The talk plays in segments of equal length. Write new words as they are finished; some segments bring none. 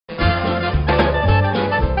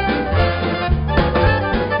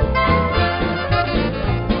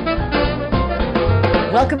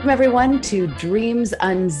Welcome, everyone, to Dreams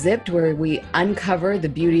Unzipped, where we uncover the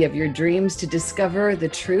beauty of your dreams to discover the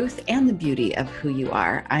truth and the beauty of who you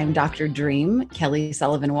are. I'm Dr. Dream, Kelly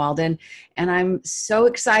Sullivan Walden, and I'm so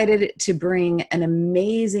excited to bring an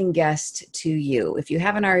amazing guest to you. If you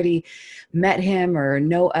haven't already met him or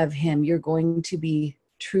know of him, you're going to be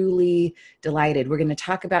truly delighted. We're going to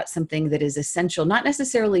talk about something that is essential, not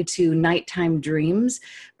necessarily to nighttime dreams,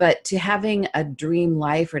 but to having a dream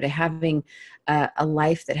life or to having a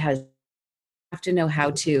life that has have to know how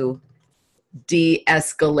to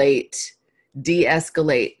de-escalate.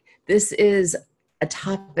 De-escalate. This is a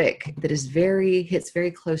topic that is hits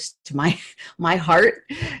very close to my heart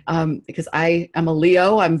because I am a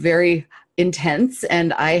Leo. I'm very intense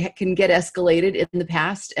and I can get escalated in the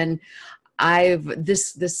past, and I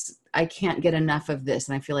can't get enough of this,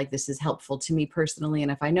 and I feel like this is helpful to me personally,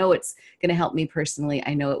 and if I know it's going to help me personally,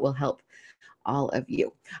 I know it will help all of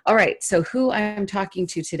you. All right, so who I'm talking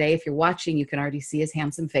to today, if you're watching, you can already see his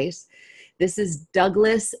handsome face. This is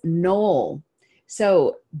Douglas Noll.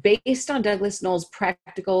 So based on Douglas Noll's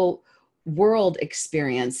practical world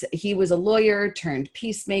experience, he was a lawyer turned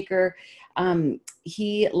peacemaker.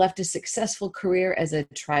 He left a successful career as a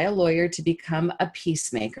trial lawyer to become a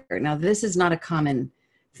peacemaker. Now, this is not a common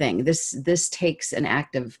thing. This takes an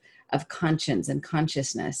act of conscience and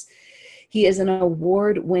consciousness. He is an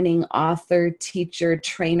award-winning author, teacher,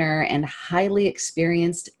 trainer, and highly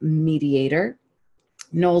experienced mediator.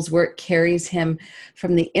 Noll's work carries him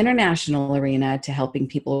from the international arena to helping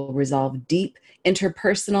people resolve deep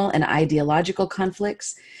interpersonal and ideological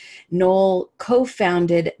conflicts. Noll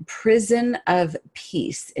co-founded Prison of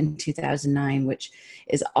Peace in 2009, which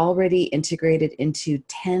is already integrated into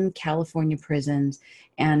 10 California prisons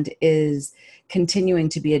and is continuing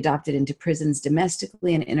to be adopted into prisons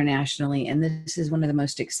domestically and internationally. And this is one of the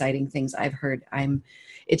most exciting things I've heard.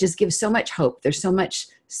 It just gives so much hope. There's so much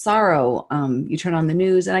sorrow. You turn on the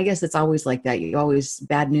news, and I guess it's always like that.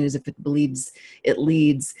 Bad news, if it bleeds, it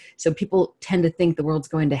leads. So people tend to think the world's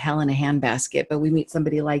going to hell in a handbasket, but we meet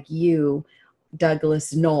somebody like you,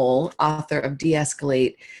 Douglas Noll, author of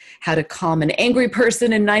De-Escalate, How to Calm an Angry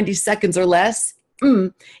Person in 90 Seconds or Less.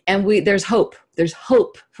 And there's hope. There's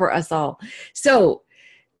hope for us all. So,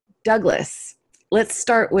 Douglas, let's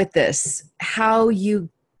start with this.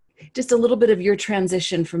 Just a little bit of your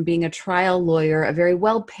transition from being a trial lawyer, a very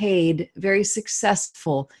well-paid, very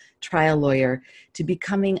successful trial lawyer, to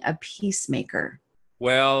becoming a peacemaker.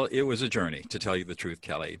 Well, it was a journey, to tell you the truth,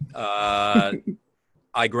 Kelly.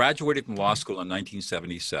 I graduated from law school in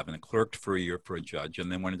 1977 and clerked for a year for a judge,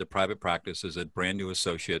 and then went into private practice as a brand new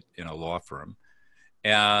associate in a law firm.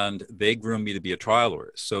 And they groomed me to be a trial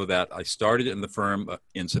lawyer, so that I started in the firm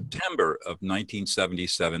in September of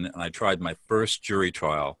 1977, and I tried my first jury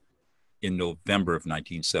trial in November of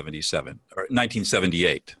 1977 or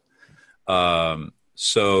 1978.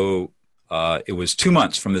 It was 2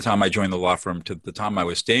 months from the time I joined the law firm to the time I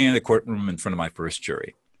was staying in the courtroom in front of my first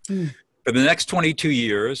jury. For the next 22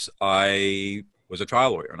 years, I was a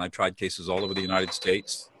trial lawyer, and I tried cases all over the United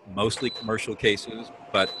States, mostly commercial cases,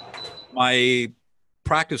 but my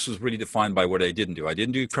practice was really defined by what I didn't do. I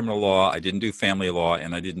didn't do criminal law, I didn't do family law,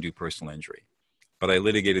 and I didn't do personal injury, but I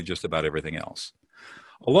litigated just about everything else.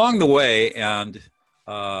 Along the way, and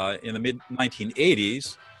in the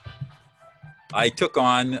mid-1980s, I took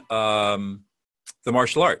on the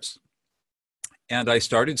martial arts. And I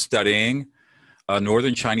started studying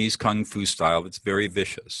Northern Chinese Kung Fu style that's very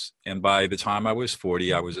vicious. And by the time I was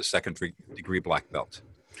 40, I was a second-degree black belt.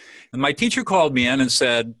 And my teacher called me in and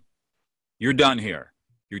said, "You're done here.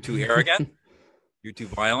 You're too arrogant. You're too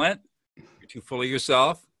violent. You're too full of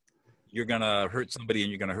yourself. You're going to hurt somebody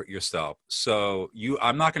and you're going to hurt yourself. So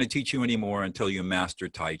I'm not going to teach you anymore until you master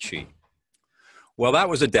Tai Chi." Well, that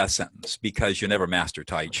was a death sentence because you never master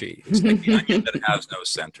Tai Chi. It's like the onion that has no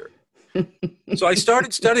center. So I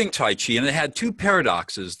started studying Tai Chi, and it had two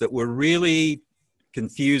paradoxes that were really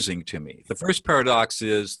confusing to me. The first paradox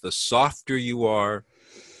is the softer you are,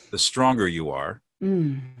 the stronger you are.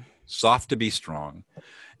 Soft to be strong.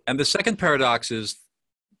 And the second paradox is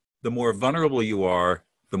the more vulnerable you are,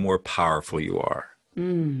 the more powerful you are.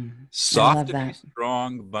 Soft to be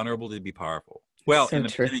strong, vulnerable to be powerful. Well, in the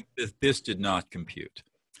beginning, this did not compute.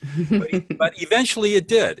 But eventually it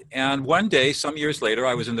did. And one day, some years later,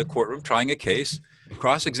 I was in the courtroom trying a case,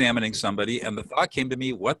 cross-examining somebody, and the thought came to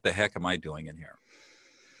me, what the heck am I doing in here?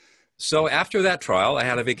 So after that trial, I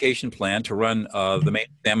had a vacation plan to run the main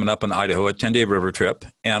salmon up in Idaho, a 10-day river trip.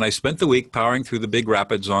 And I spent the week powering through the big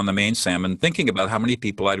rapids on the main salmon, thinking about how many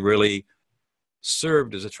people I'd really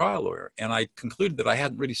served as a trial lawyer. And I concluded that I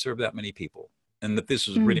hadn't really served that many people and that this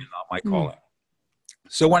was really not my calling.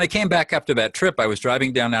 So when I came back after that trip, I was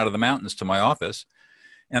driving down out of the mountains to my office,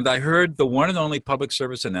 and I heard the one and only public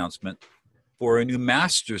service announcement for a new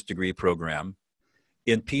master's degree program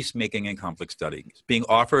in peacemaking and conflict studies being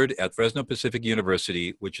offered at Fresno Pacific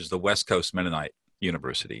University, which is the West Coast Mennonite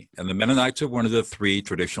University. And the Mennonites are one of the three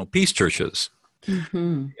traditional peace churches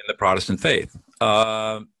in the Protestant faith.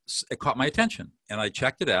 It caught my attention, and I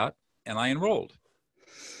checked it out, and I enrolled.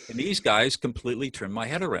 And these guys completely turned my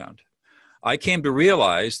head around. I came to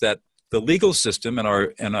realize that the legal system and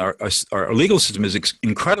our legal system is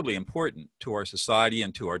incredibly important to our society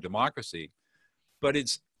and to our democracy, but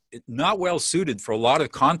it's not well suited for a lot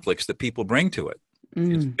of conflicts that people bring to it.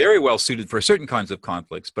 It's very well suited for certain kinds of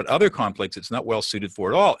conflicts, but other conflicts it's not well suited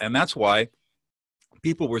for at all. And that's why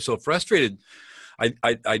people were so frustrated.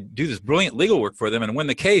 I do this brilliant legal work for them and win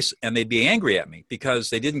the case, and they'd be angry at me because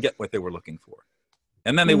they didn't get what they were looking for.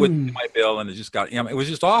 And then they wouldn't pay my bill, and it just got, it was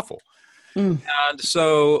just awful. And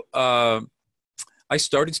so I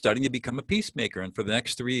started studying to become a peacemaker. And for the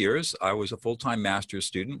next 3 years, I was a full-time master's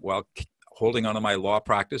student while holding on to my law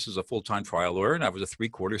practice as a full-time trial lawyer. And I was a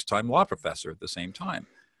 3/4 time law professor at the same time.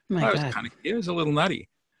 It was a little nutty.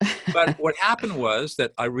 But what happened was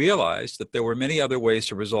that I realized that there were many other ways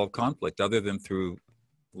to resolve conflict other than through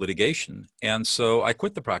litigation. And so I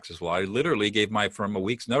quit the practice of law. I literally gave my firm a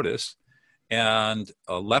week's notice and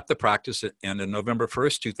left the practice, and on November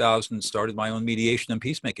 1st, 2000, started my own mediation and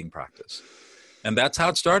peacemaking practice. And that's how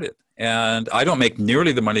it started. And I don't make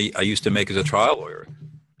nearly the money I used to make as a trial lawyer,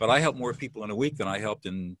 but I help more people in a week than I helped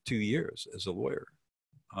in 2 years as a lawyer.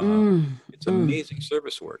 It's amazing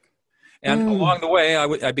service work. And along the way,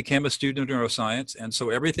 I became a student of neuroscience. And so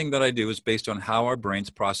everything that I do is based on how our brains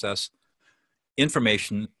process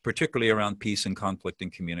information, particularly around peace and conflict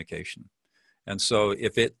and communication. And so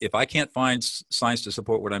if I can't find science to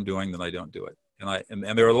support what I'm doing, then I don't do it.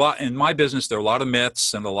 And there are a lot in my business. There are a lot of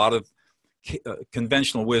myths and a lot of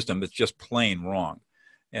conventional wisdom that's just plain wrong.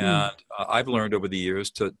 And I've learned over the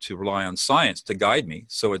years to rely on science to guide me.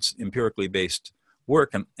 So it's empirically based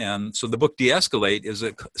work. And so the book De-Escalate is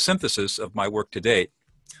a synthesis of my work to date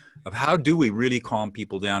of how do we really calm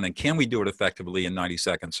people down, and can we do it effectively in 90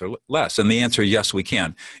 seconds or less? And the answer is yes, we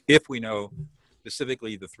can, if we know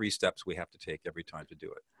specifically the 3 steps we have to take every time to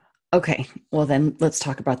do it. Okay. Well, then let's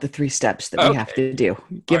talk about the 3 steps that we have to do.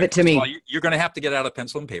 Give it to me. Well, you're going to have to get out a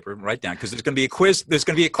pencil and paper and write down, because there's going to be a quiz.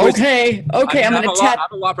 Okay. I'm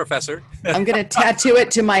a law professor. I'm going to tattoo it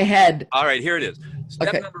to my head. All right, here it is.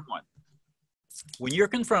 Step number 1. When you're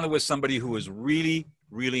confronted with somebody who is really,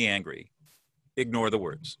 really angry, ignore the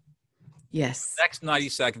words. Yes. Next 90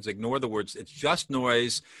 seconds, ignore the words. It's just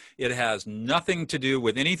noise. It has nothing to do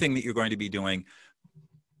with anything that you're going to be doing.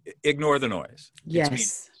 Ignore the noise.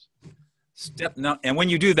 Yes. And when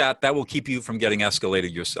you do that, that will keep you from getting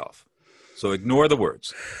escalated yourself. So ignore the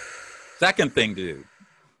words. Second thing to do,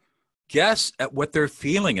 guess at what they're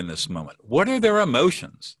feeling in this moment. What are their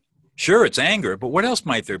emotions? Sure, it's anger, but what else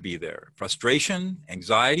might there be there? Frustration,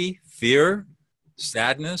 anxiety, fear,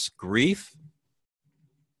 sadness, grief.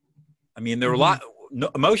 I mean, there are a lot.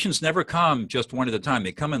 Emotions never come just one at a time.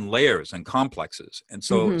 They come in layers and complexes. And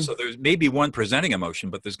so there's maybe one presenting emotion,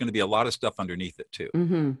 but there's going to be a lot of stuff underneath it too.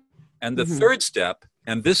 And the third step,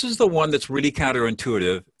 and this is the one that's really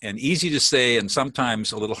counterintuitive and easy to say and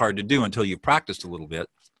sometimes a little hard to do until you've practiced a little bit,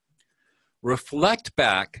 reflect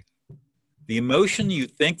back the emotion you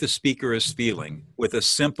think the speaker is feeling with a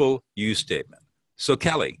simple you statement. So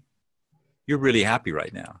Kelly, you're really happy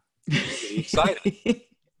right now. You're really excited.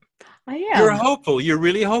 I am. You're hopeful. You're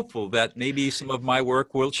really hopeful that maybe some of my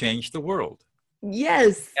work will change the world.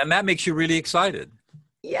 Yes. And that makes you really excited.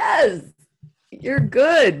 Yes. You're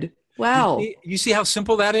good. Wow. You see how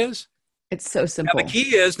simple that is? It's so simple. Now, the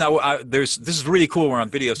key is, this is really cool. We're on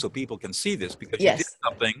video so people can see this, because you did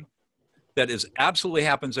something that absolutely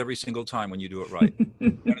happens every single time when you do it right.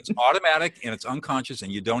 And it's automatic and it's unconscious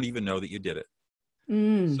and you don't even know that you did it.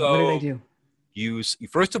 So what did I do?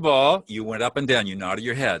 First of all, you went up and down, you nodded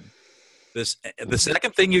your head. The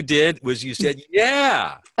second thing you did was you said,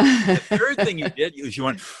 yeah. The third thing you did was you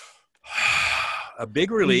went, a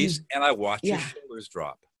big release, and I watched your shoulders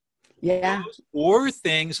drop. Yeah. Those 4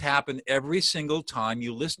 things happen every single time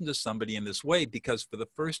you listen to somebody in this way, because for the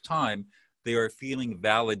first time, they are feeling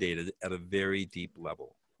validated at a very deep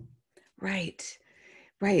level. Right.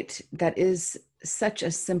 That is such a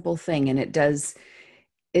simple thing. And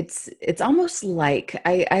it's almost like,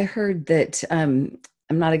 I heard that, I'm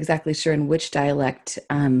not exactly sure in which dialect,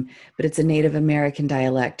 but it's a Native American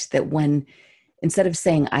dialect, that when, instead of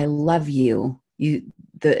saying, I love you,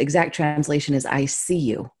 the exact translation is, I see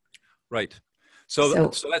you. Right.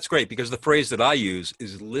 So that's great, because the phrase that I use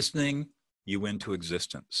is listening you into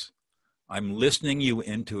existence. I'm listening you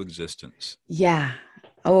into existence. Yeah.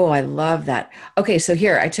 Oh, I love that. Okay, so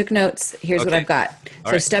here, I took notes. Here's what Okay. I've got. All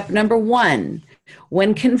So right. step number 1,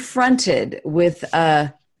 when confronted with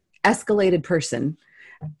a escalated person,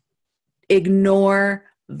 ignore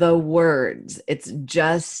the words. It's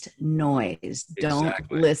just noise. Don't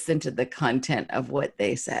Exactly. listen to the content of what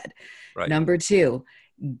they said. Right. Number 2,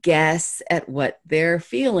 guess at what they're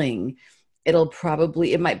feeling.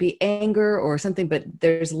 It might be anger or something, but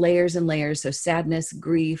there's layers and layers. So sadness,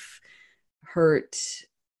 grief, hurt,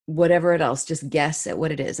 whatever it else, just guess at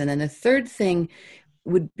what it is. And then the third thing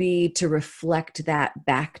would be to reflect that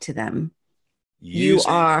back to them.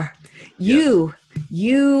 Using, You,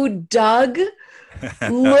 Doug,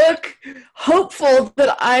 look hopeful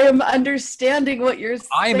that I am understanding what you're saying.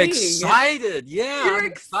 I'm excited. Yeah, I'm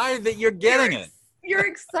excited that you're getting it. You're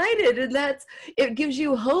excited, and it gives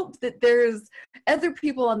you hope that there's other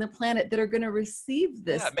people on the planet that are going to receive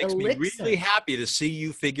this. Yeah, it makes me really happy to see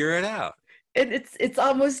you figure it out. And it's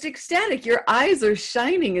almost ecstatic. Your eyes are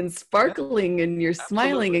shining and sparkling, and you're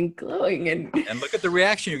smiling and glowing. And look at the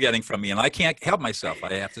reaction you're getting from me, and I can't help myself.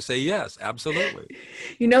 I have to say yes, absolutely.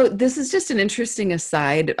 This is just an interesting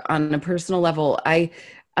aside on a personal level. I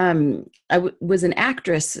was an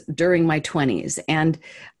actress during my 20s, and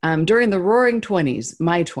during the roaring 20s,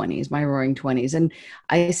 my roaring 20s, and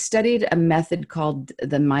I studied a method called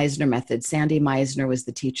the Meisner method. Sandy Meisner was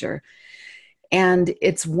the teacher. And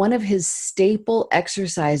it's one of his staple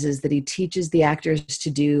exercises that he teaches the actors to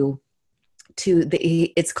do.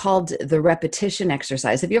 It's called the repetition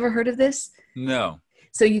exercise. Have you ever heard of this? No.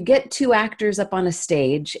 So you get 2 actors up on a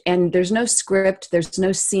stage, and there's no script, there's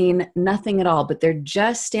no scene, nothing at all, but they're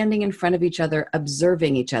just standing in front of each other,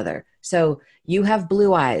 observing each other. So you have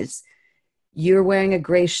blue eyes, you're wearing a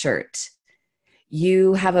gray shirt,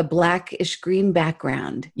 you have a blackish green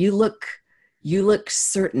background, you look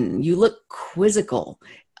certain, you look quizzical.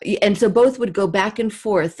 And so both would go back and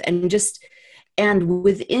forth and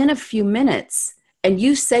within a few minutes, and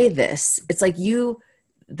you say this, it's like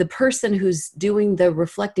the person who's doing the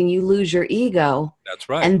reflecting, you lose your ego. That's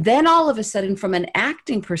right. And then all of a sudden, from an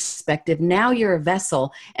acting perspective, now you're a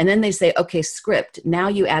vessel. And then they say, okay, script. Now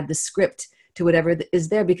you add the script to whatever is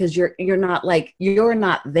there, because you're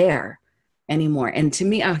not there anymore. And to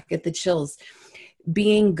me, I get the chills.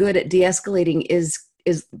 Being good at de-escalating is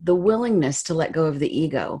the willingness to let go of the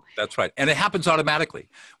ego. That's right. And it happens automatically.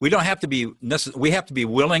 We don't have to be we have to be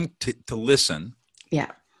willing to listen.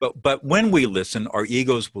 Yeah. But when we listen, our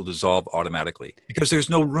egos will dissolve automatically, because there's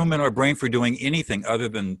no room in our brain for doing anything other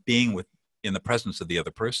than being in the presence of the other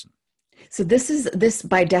person. So this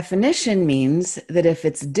by definition means that if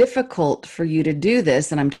it's difficult for you to do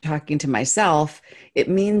this, and I'm talking to myself, it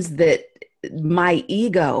means that my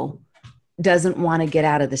ego doesn't want to get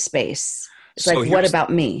out of the space. It's like, what about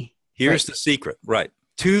me? Here's the secret, right?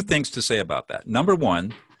 2 things to say about that. Number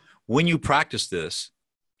 1, when you practice this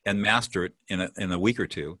and master it in a week or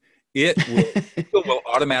 2, it will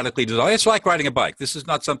automatically dissolve. It's like riding a bike. This is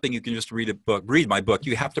not something you can just read my book.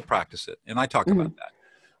 You have to practice it. And I talk about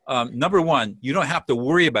that. Number 1, you don't have to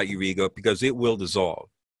worry about your ego, because it will dissolve.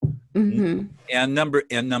 Mm-hmm. And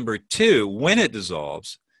number 2, when it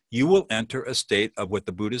dissolves, you will enter a state of what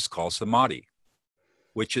the Buddhists call samadhi,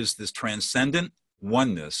 which is this transcendent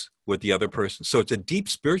oneness with the other person. So it's a deep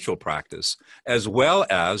spiritual practice, as well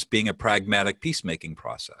as being a pragmatic peacemaking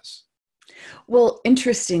process. Well,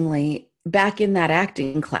 interestingly, back in that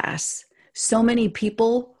acting class, so many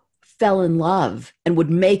people fell in love and would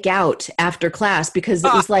make out after class, because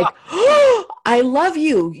it was like, oh, I love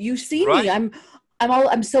you. You see me.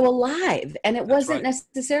 I'm so alive. And it wasn't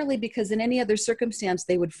necessarily because in any other circumstance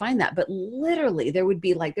they would find that, but literally there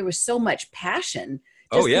was so much passion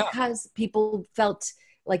because people felt,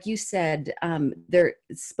 like you said, they're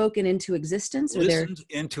spoken into existence, or listened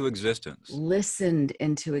into existence. Listened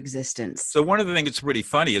into existence. So one of the things that's really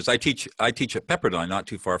funny is I teach at Pepperdine, not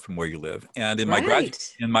too far from where you live. And in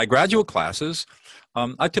my graduate classes,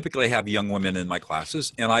 I typically have young women in my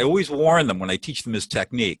classes, and I always warn them when I teach them this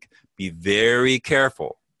technique, be very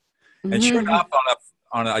careful. Mm-hmm. And sure enough,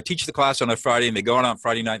 I teach the class on a Friday, and they go on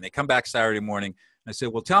Friday night, and they come back Saturday morning. And I say,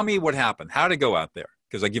 well, tell me what happened. How did it go out there?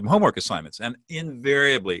 Because I give them homework assignments. And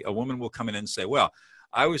invariably, a woman will come in and say, well,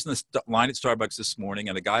 I was in the line at Starbucks this morning,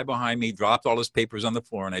 and a guy behind me dropped all his papers on the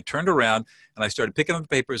floor, and I turned around, and I started picking up the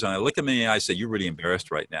papers, and I looked at him in the eye and I said, you're really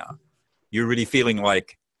embarrassed right now. You're really feeling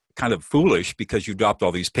like kind of foolish because you dropped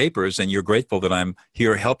all these papers, and you're grateful that I'm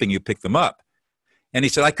here helping you pick them up. And he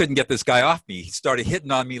said, I couldn't get this guy off me. He started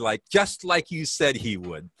hitting on me just like you said he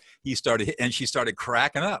would. And she started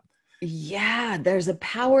cracking up. Yeah, there's a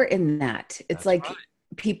power in that. It's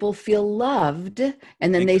people feel loved,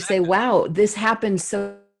 and then they say, wow, this happened,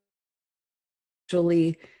 so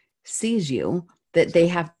actually sees you, that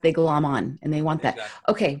they glom on and they want that.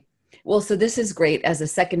 Okay. Well, so this is great as a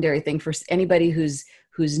secondary thing for anybody who's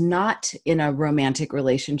not in a romantic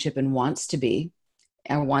relationship and wants to be,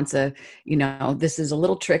 and wants this is a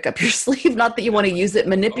little trick up your sleeve. Not that you want to use it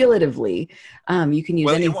manipulatively. You can use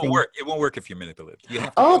anything. It won't work. It won't work if you're manipulative. You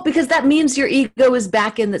have to because that means your ego is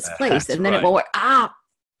back in its place, and then it won't work.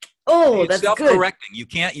 It's that's self-correcting. You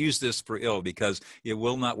can't use this for ill because it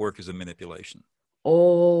will not work as a manipulation.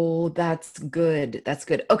 Oh, that's good. That's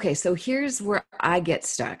good. Okay, so here's where I get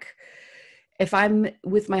stuck. If I'm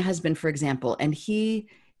with my husband, for example, and he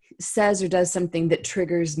says or does something that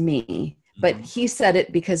triggers me, but he said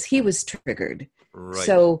it because he was triggered. Right.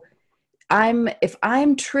 So if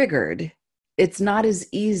I'm triggered, it's not as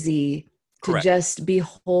easy to just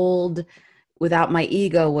behold without my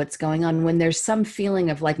ego what's going on when there's some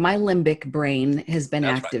feeling of like my limbic brain has been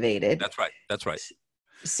activated. That's right. That's right.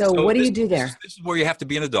 So what do you do there? This is where you have to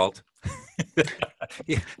be an adult. What?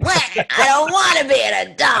 I don't want to be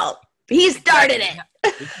an adult. He started it.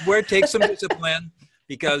 This is where it takes some discipline,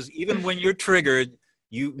 because even when you're triggered,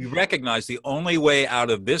 you recognize the only way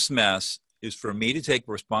out of this mess is for me to take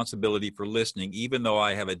responsibility for listening, even though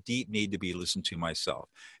I have a deep need to be listened to myself.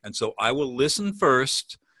 And so I will listen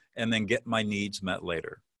first and then get my needs met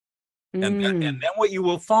later. And then what you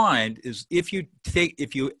will find is if you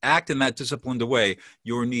act in that disciplined way,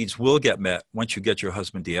 your needs will get met once you get your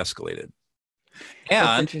husband de-escalated.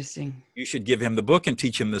 That's interesting. You should give him the book and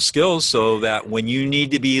teach him the skills so that when you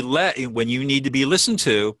need to be listened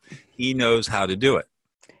to, he knows how to do it.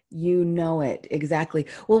 You know it. Exactly.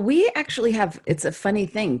 Well, we actually it's a funny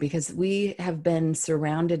thing because we have been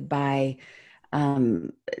surrounded by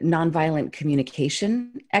nonviolent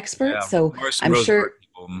communication experts. Yeah, so I'm sure.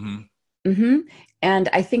 And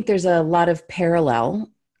I think there's a lot of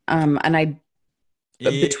parallel,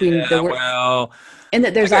 between and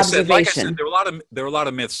that there's observation. There are a lot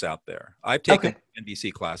of myths out there. I've taken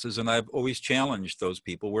NVC classes, and I've always challenged those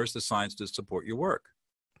people. Where's the science to support your work?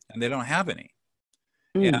 And they don't have any.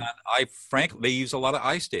 And they use a lot of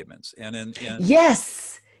I statements.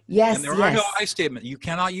 Yes. And there are no I statement. You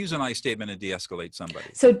cannot use an I statement to de-escalate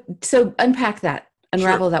somebody. So unpack that.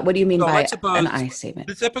 Unravel that. What do you mean by an I statement?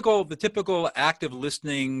 The typical active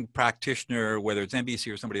listening practitioner, whether it's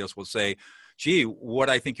NBC or somebody else, will say, gee, what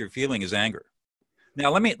I think you're feeling is anger.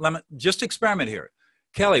 Now, let me just experiment here.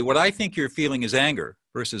 Kelly, what I think you're feeling is anger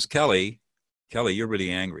versus Kelly, you're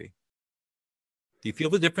really angry. Do you feel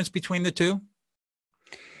the difference between the two?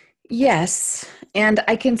 Yes. And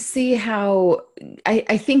I can see how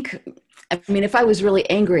if I was really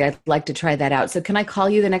angry, I'd like to try that out. So can I call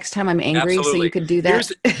you the next time I'm angry? Absolutely. So you could do that?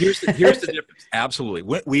 Here's the difference.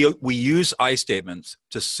 Absolutely. We use I statements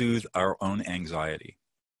to soothe our own anxiety.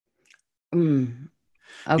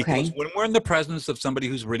 Okay. Because when we're in the presence of somebody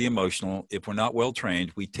who's really emotional, if we're not well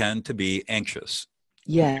trained, we tend to be anxious.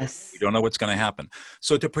 Yes. We don't know what's going to happen.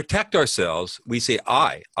 So to protect ourselves, we say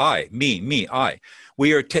I, me, I.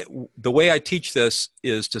 The way I teach this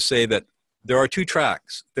is to say that there are two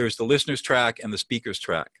tracks. There's the listener's track and the speaker's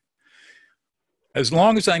track. As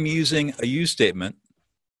long as I'm using a you statement,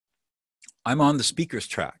 I'm on the speaker's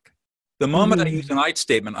track. The moment I use an I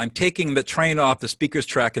statement, I'm taking the train off the speaker's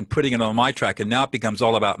track and putting it on my track, and now it becomes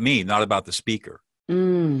all about me, not about the speaker.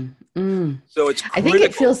 So it's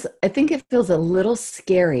critical. I think it feels a little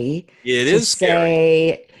scary. It is scary.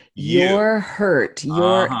 Say you're hurt,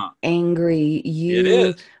 you're angry,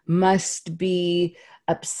 you must be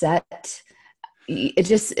upset.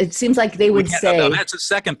 It seems like they would say. No, that's the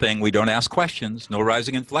second thing. We don't ask questions. No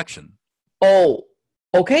rising inflection. Oh,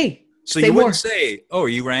 okay. So you wouldn't say, "Oh, are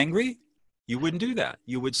you angry?" You wouldn't do that.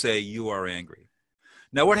 You would say, "You are angry."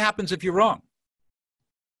 Now, what happens if you're wrong?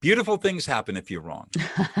 Beautiful things happen if you're wrong.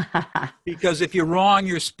 Because if you're wrong,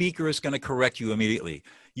 your speaker is going to correct you immediately.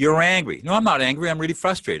 You're angry. No, I'm not angry. I'm really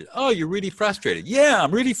frustrated. Oh, you're really frustrated. Yeah,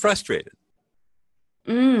 I'm really frustrated.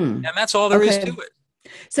 And that's all there is to it.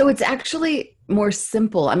 So it's actually more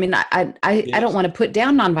simple. I mean, I don't want to put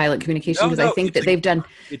down nonviolent communication because I think that they've done.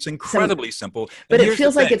 It's incredibly simple. But it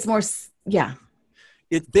feels like it's more,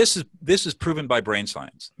 This is proven by brain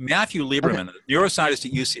science. Matthew Lieberman, a neuroscientist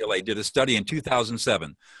at UCLA, did a study in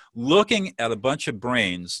 2007 looking at a bunch of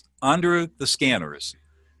brains under the scanners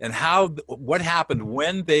and what happened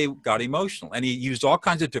when they got emotional. And he used all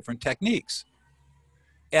kinds of different techniques.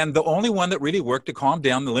 And the only one that really worked to calm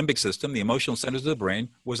down the limbic system, the emotional centers of the brain,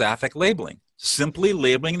 was affect labeling. Simply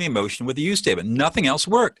labeling the emotion with a you statement. Nothing else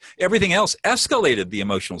worked. Everything else escalated the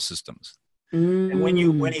emotional systems. And when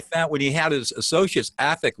he had his associates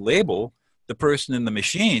affect label the person in the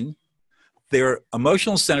machine, their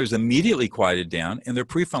emotional centers immediately quieted down and their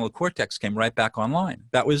prefrontal cortex came right back online.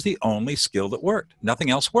 That was the only skill that worked. Nothing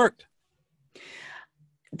else worked.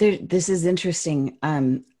 This is interesting.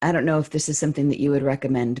 I don't know if this is something that you would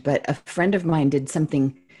recommend, but a friend of mine did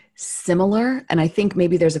something similar. And I think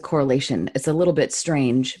maybe there's a correlation. It's a little bit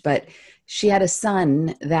strange, but she had a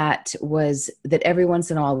son that every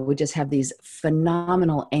once in a while would just have these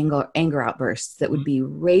phenomenal anger outbursts that would be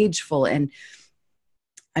rageful. And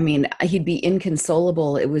I mean, he'd be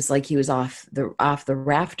inconsolable. It was like he was off the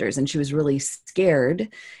rafters, and she was really scared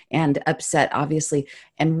and upset, obviously.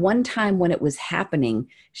 And one time when it was happening,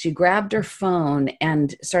 she grabbed her phone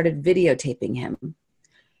and started videotaping him.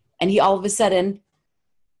 And he all of a sudden,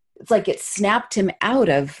 it's like it snapped him out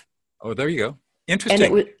of. Oh, there you go.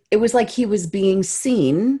 Interesting. And it was like he was being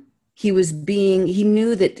seen. He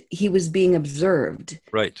knew that he was being observed.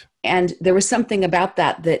 Right. And there was something about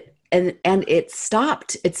that and it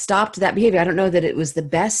stopped that behavior. I don't know that it was the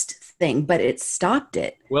best thing, but it stopped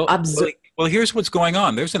it. Well, here's what's going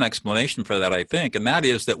on. There's an explanation for that, I think. And that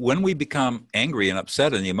is that when we become angry and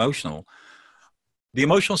upset and emotional, the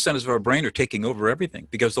emotional centers of our brain are taking over everything,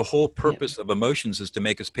 because the whole purpose of emotions is to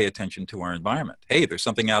make us pay attention to our environment. Hey, there's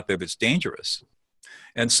something out there that's dangerous.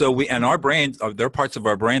 And so our brain, there are parts of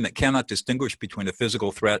our brain that cannot distinguish between a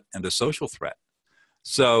physical threat and a social threat.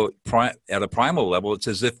 So at a primal level, it's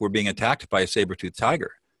as if we're being attacked by a saber-toothed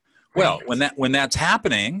tiger. Well, when that's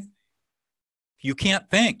happening, you can't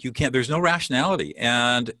think. There's no rationality.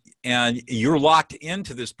 And you're locked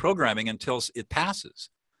into this programming until it passes.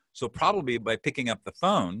 So probably by picking up the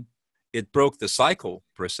phone, it broke the cycle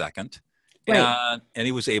for a second. Right. And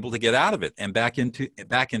he was able to get out of it and back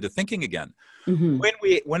into thinking again. Mm-hmm.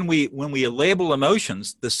 When we label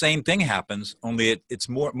emotions, the same thing happens, only it's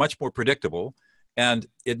much more predictable. And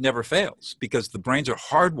it never fails, because the brains are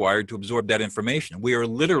hardwired to absorb that information. We are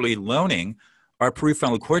literally loaning our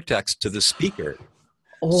prefrontal cortex to the speaker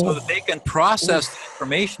so that they can process the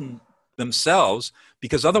information themselves,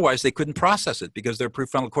 because otherwise they couldn't process it, because their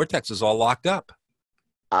prefrontal cortex is all locked up.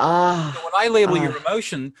 So when I label your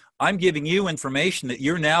emotion, I'm giving you information that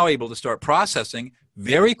you're now able to start processing.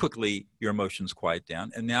 Very quickly, your emotions quiet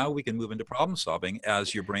down, and now we can move into problem solving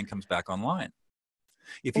as your brain comes back online.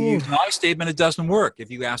 If you use an I statement, it doesn't work.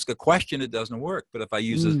 If you ask a question, it doesn't work. But if I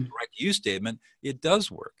use a direct you statement, it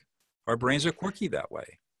does work. Our brains are quirky that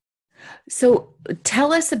way. So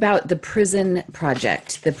tell us about the prison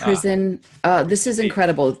project. The prison, this is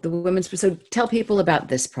incredible. The women's, so tell people about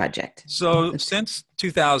this project. So since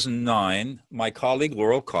 2009, my colleague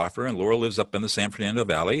Laurel Coffer, and Laurel lives up in the San Fernando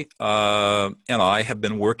Valley, and I have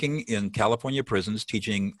been working in California prisons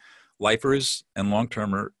teaching lifers and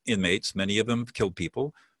long-term inmates, many of them killed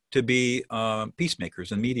people, to be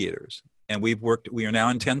peacemakers and mediators. And we are now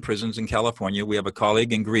in 10 prisons in California. We have a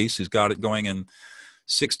colleague in Greece who's got it going in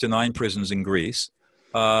 6 to 9 prisons in Greece.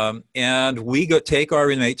 And we take our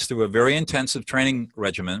inmates through a very intensive training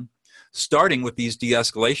regimen, starting with these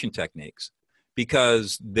de-escalation techniques,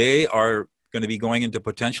 because they are going to be going into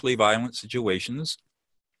potentially violent situations.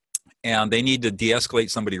 And they need to de-escalate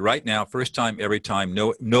somebody right now, first time, every time,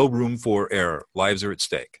 no room for error. Lives are at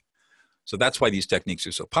stake. So that's why these techniques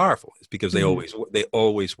are so powerful. It's because they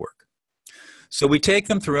always work. So we take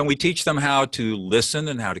them through and we teach them how to listen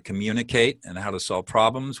and how to communicate and how to solve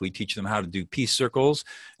problems. We teach them how to do peace circles.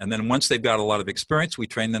 And then once they've got a lot of experience, we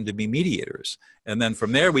train them to be mediators. And then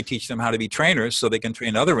from there, we teach them how to be trainers so they can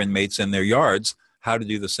train other inmates in their yards how to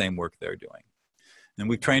do the same work they're doing. And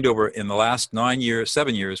we've trained in the last 7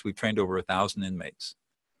 years, we've trained over 1,000 inmates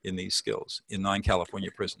in these skills in 9 California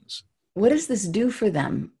prisons. What does this do for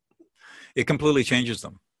them? It completely changes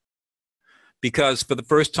them. Because for the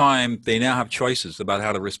first time, they now have choices about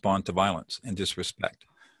how to respond to violence and disrespect.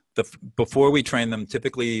 Before we train them,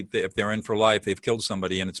 typically, if they're in for life, they've killed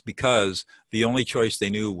somebody, and it's because the only choice they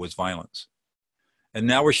knew was violence. And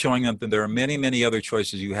now we're showing them that there are many, many other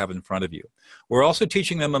choices you have in front of you. We're also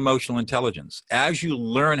teaching them emotional intelligence. As you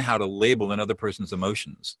learn how to label another person's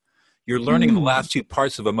emotions, you're learning the last 2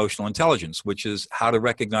 parts of emotional intelligence, which is how to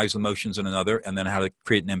recognize emotions in another and then how to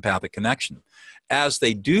create an empathic connection. As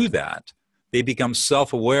they do that, they become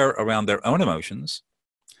self-aware around their own emotions.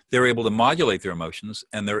 They're able to modulate their emotions,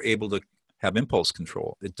 and they're able to have impulse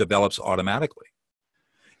control. It develops automatically.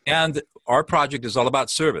 And our project is all about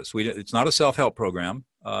service. It's not a self-help program.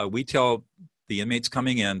 We tell the inmates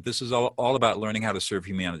coming in, this is all about learning how to serve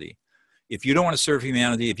humanity. If you don't want to serve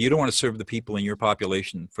humanity, if you don't want to serve the people in your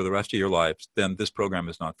population for the rest of your lives, then this program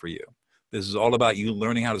is not for you. This is all about you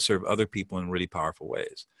learning how to serve other people in really powerful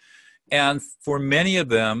ways. And for many of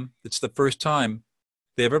them, it's the first time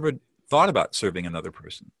they've ever thought about serving another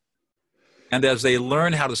person. And as they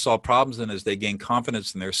learn how to solve problems and as they gain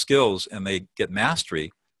confidence in their skills and they get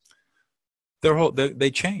mastery,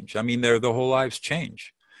 they change. I mean, their whole lives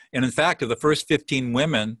change. And in fact, of the first 15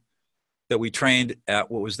 women that we trained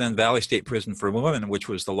at what was then Valley State Prison for Women, which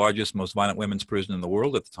was the largest, most violent women's prison in the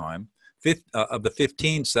world at the time, of the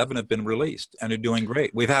 15, 7 have been released and are doing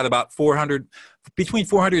great. We've had about between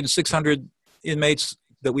 400 and 600 inmates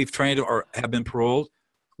that we've trained or have been paroled.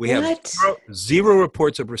 We have zero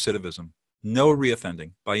reports of recidivism, no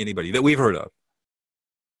reoffending by anybody that we've heard of.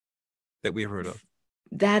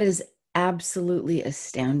 That is absolutely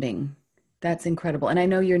astounding. That's incredible. And I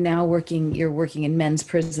know you're working in men's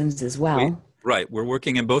prisons as well. Right. We're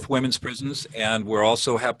working in both women's prisons, and we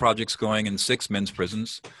also have projects going in 6 men's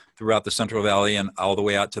prisons throughout the Central Valley and all the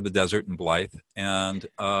way out to the desert in Blythe. And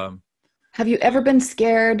have you ever been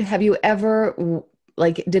scared? Have you ever,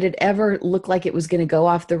 did it ever look like it was going to go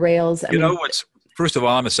off the rails? First of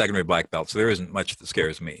all, I'm a secondary black belt, so there isn't much that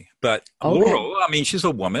scares me. But okay. Laurel, I mean, she's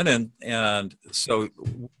a woman, and so,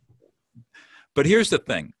 but here's the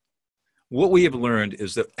thing. What we have learned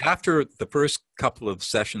is that after the first couple of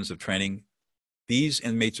sessions of training, these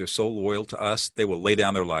inmates are so loyal to us, they will lay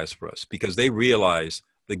down their lives for us because they realize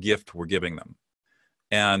the gift we're giving them.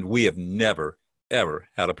 And we have never, ever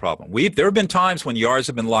had a problem. There have been times when yards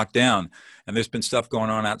have been locked down and there's been stuff going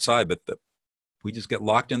on outside, but we just get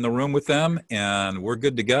locked in the room with them and we're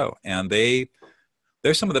good to go. And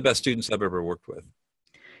they're some of the best students I've ever worked with.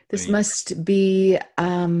 This must be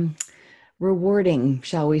rewarding,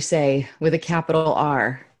 shall we say, with a capital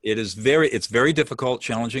R. It's very difficult,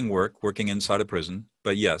 challenging work, working inside a prison.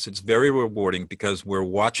 But yes, it's very rewarding because we're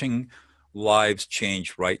watching lives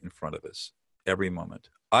change right in front of us every moment.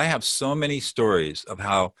 I have so many stories of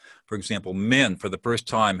how, for example, men for the first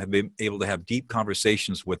time have been able to have deep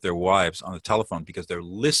conversations with their wives on the telephone because they're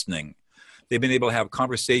listening. They've been able to have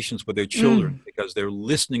conversations with their children because they're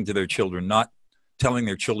listening to their children, not telling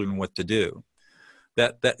their children what to do.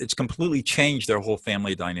 That it's completely changed their whole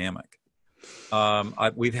family dynamic.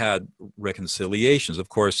 We've had reconciliations. Of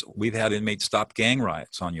course, we've had inmates stop gang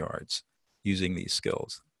riots on yards using these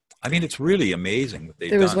skills. I mean, it's really amazing what they've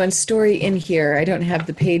done. There was one story in here. I don't have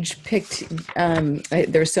the page picked.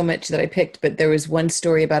 There was so much that I picked, but there was one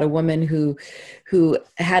story about a woman who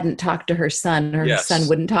hadn't talked to her son. Her son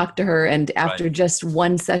wouldn't talk to her. And after just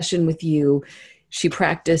one session with you, she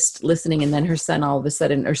practiced listening. And then her son all of a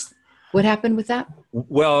sudden, what happened with that?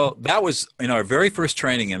 Well, that was in our very first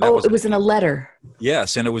training. And it was in a letter.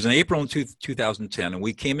 Yes, and it was in April 2010. And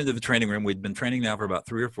we came into the training room. We'd been training now for about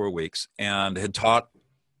 3 or 4 weeks and had taught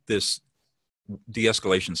this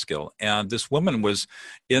de-escalation skill. And this woman was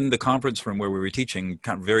in the conference room where we were teaching,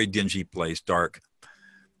 kind of very dingy place, dark.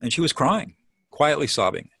 And she was crying, quietly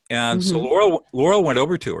sobbing. And so Laurel went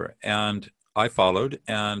over to her and I followed.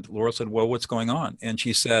 And Laurel said, well, what's going on? And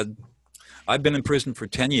she said, I've been in prison for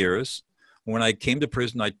 10 years. When I came to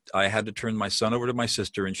prison, I had to turn my son over to my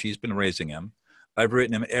sister, and she's been raising him. I've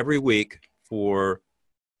written him every week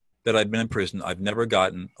that I've been in prison. I've never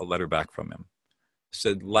gotten a letter back from him.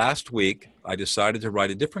 Said last week, I decided to write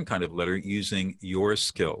a different kind of letter using your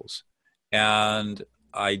skills. And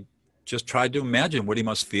I just tried to imagine what he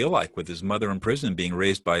must feel like with his mother in prison being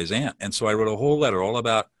raised by his aunt. And so I wrote a whole letter all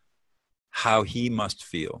about how he must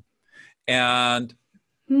feel. And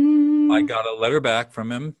I got a letter back from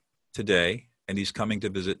him today, and he's coming to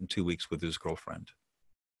visit in 2 weeks with his girlfriend.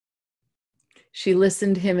 She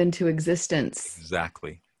listened him into existence.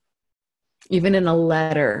 Exactly. Even in a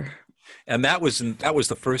letter. And that was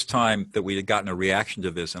the first time that we had gotten a reaction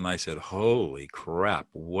to this. And I said, holy crap,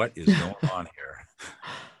 what is going on here?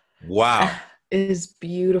 Wow. That is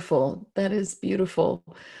beautiful. That is beautiful.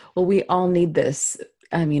 Well, we all need this.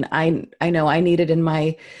 I mean, I know I need it in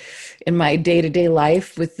my day-to-day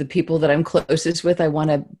life with the people that I'm closest with. I want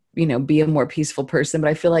to, be a more peaceful person, but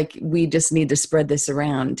I feel like we just need to spread this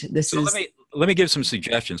around. Let me give some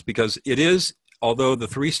suggestions, because it is, although the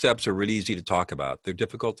 3 steps are really easy to talk about, they're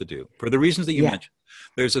difficult to do for the reasons that you mentioned.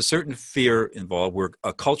 There's a certain fear involved. We're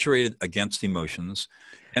acculturated against emotions,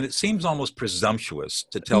 and it seems almost presumptuous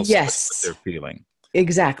to tell someone what they're feeling.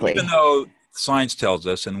 Exactly. Even though science tells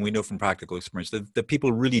us, and we know from practical experience, that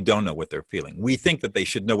people really don't know what they're feeling. We think that they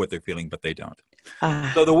should know what they're feeling, but they don't.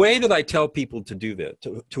 So the way that I tell people to do that,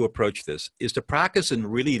 to approach this, is to practice in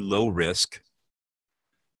really low risk,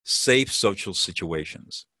 safe social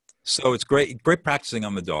situations. So it's great practicing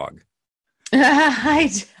on the dog.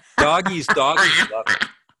 Doggies love it.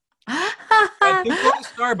 And go to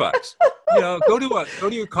Starbucks. Go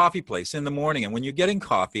to your coffee place in the morning, and when you're getting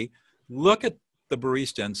coffee, look at the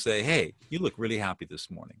barista and say, hey, you look really happy this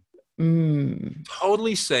morning.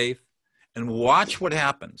 Totally safe. and watch what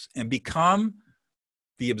happens and become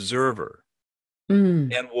the observer.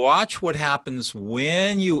 And watch what happens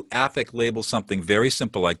when you affect label something very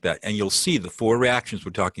simple like that. And you'll see the 4 reactions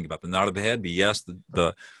we're talking about: the nod of the head, the yes,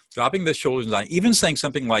 the dropping the shoulders down, even saying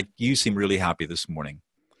something like, you seem really happy this morning.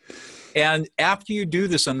 And after you do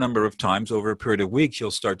this a number of times over a period of weeks,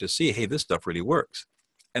 you'll start to see, hey, this stuff really works.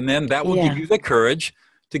 And then that will give you the courage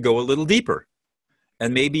to go a little deeper.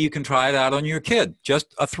 And maybe you can try it out on your kid.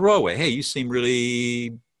 Just a throwaway. Hey, you seem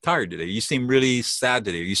really tired today. You seem really sad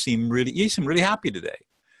today. You seem really happy today.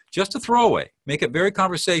 Just a throwaway. Make it very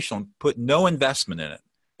conversational. Put no investment in it,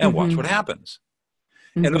 and watch what happens.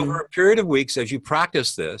 And over a period of weeks, as you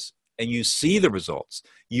practice this and you see the results,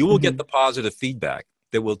 you will get the positive feedback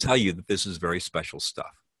that will tell you that this is very special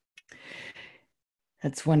stuff.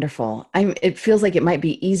 That's wonderful. It feels like it might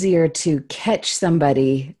be easier to catch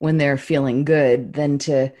somebody when they're feeling good than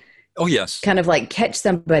to kind of like catch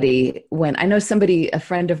somebody when I know a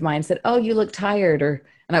friend of mine said, oh, you look tired,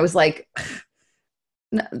 and I was like,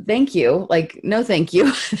 no, thank you. Like, no, thank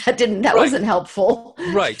you. That wasn't helpful.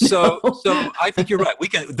 Right. No. So I think you're right.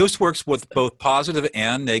 This works with both positive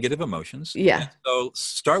and negative emotions. Yeah. And so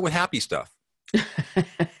start with happy stuff.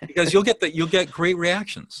 Because you'll get great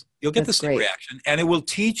reactions. You'll get the same reaction, and it will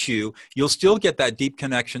teach you. You'll still get that deep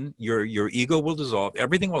connection. Your ego will dissolve.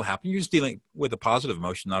 Everything will happen. You're just dealing with a positive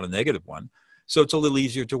emotion, not a negative one. So it's a little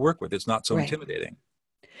easier to work with. It's not so intimidating.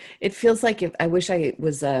 It feels like I wish I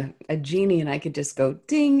was a genie and I could just go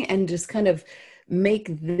ding and just kind of make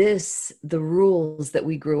this the rules that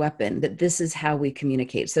we grew up in, that this is how we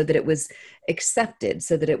communicate, so that it was accepted,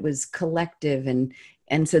 so that it was collective, and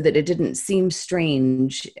so that it didn't seem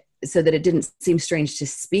strange, to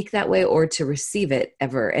speak that way or to receive it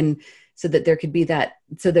ever. And so that there could be that,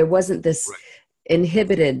 so there wasn't this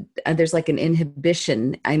inhibited, there's like an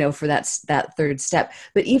inhibition, I know, for that 3rd step.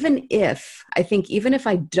 But even if I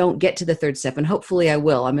don't get to the 3rd step, and hopefully I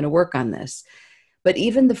will, I'm going to work on this. But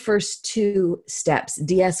even the first 2 steps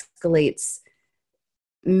de-escalates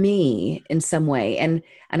me in some way. And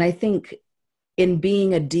I think in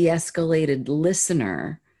being a de-escalated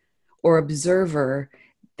listener or observer,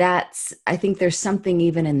 I think there's something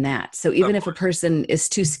even in that. So even if a person is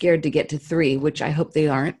too scared to get to 3, which I hope they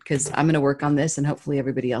aren't, because I'm going to work on this and hopefully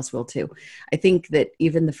everybody else will too. I think that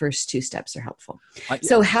even the first 2 steps are helpful.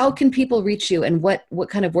 So how can people reach you, and what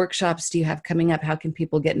kind of workshops do you have coming up? How can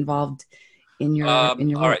people get involved in your work?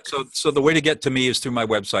 All right. So the way to get to me is through my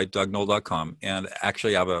website, dougnoll.com. And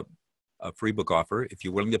actually I have a free book offer. If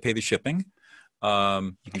you're willing to pay the shipping, you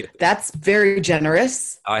can get that's very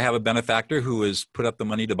generous. I have a benefactor who has put up the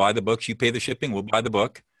money to buy the books. You pay the shipping, we'll buy the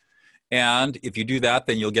book. And if you do that,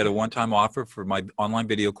 then you'll get a one-time offer for my online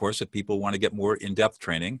video course if people want to get more in-depth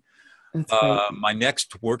training. My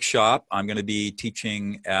next workshop, I'm going to be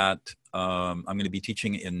teaching in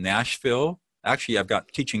Nashville. Actually, I've got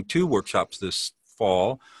teaching 2 workshops this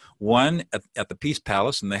fall. One at the Peace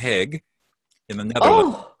Palace in The Hague in the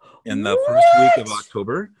Netherlands in the first week of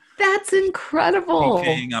October. That's incredible.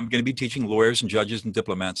 I'm going to be teaching lawyers and judges and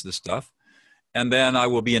diplomats this stuff. And then I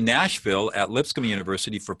will be in Nashville at Lipscomb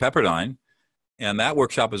University for Pepperdine. And that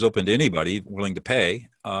workshop is open to anybody willing to pay.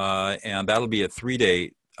 And that'll be a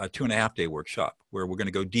 2.5-day workshop where we're going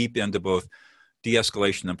to go deep into both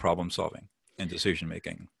de-escalation and problem solving and decision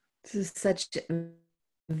making. This is such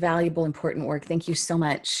valuable, important work. Thank you so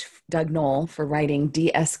much, Doug Noll, for writing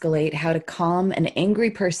De-Escalate: How to Calm an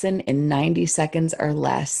Angry Person in 90 Seconds or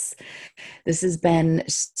Less. This has been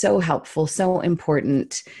so helpful, so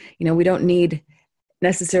important. We don't need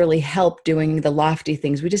necessarily help doing the lofty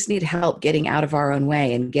things. We just need help getting out of our own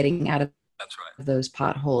way and getting out of those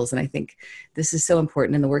potholes. And I think this is so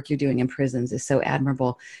important, and the work you're doing in prisons is so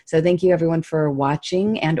admirable. So thank you everyone for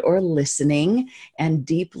watching and or listening, and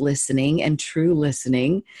deep listening and true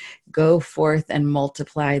listening. Go forth and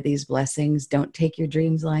multiply these blessings. Don't take your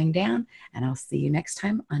dreams lying down, and I'll see you next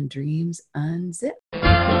time on Dreams Unzipped.